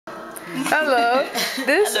Hello.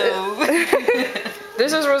 This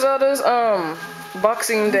is Roselda's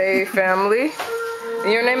Boxing Day family.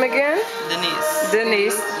 Your name again? Denise.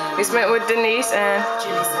 Denise. We spent with Denise and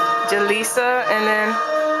Jalisa and then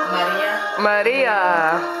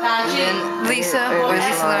Maria. And then Lisa, or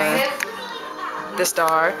Lisa Lane. The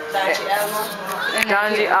star.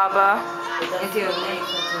 Ganji Abba.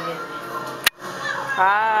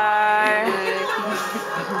 Hi.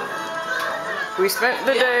 We spent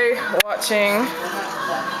the day watching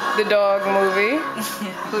the dog movie.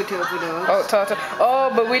 Oh, Tata. Oh,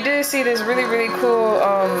 but we did see this really, really cool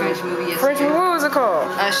French movie. French movie. What was it called?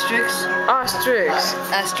 Asterix. Asterix.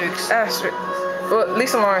 Asterix. Asterix. Well,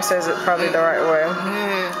 Lisa Lauren says it probably the right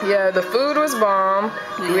way. Yeah, the food was bomb.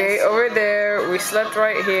 Yes. We ate over there. We slept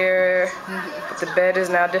right here. But the bed is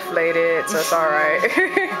now deflated, so it's alright.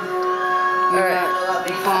 Alright.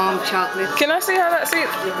 Bomb chocolate. Can I see how that? See,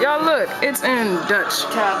 y'all look. It's in Dutch.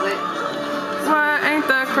 Tablet. What? Ain't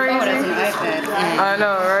that crazy? Oh, that's an iPad. I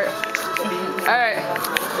know, right? Alright.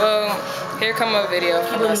 Well, here come a video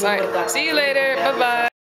from us. Alright. See you later. Bye-bye.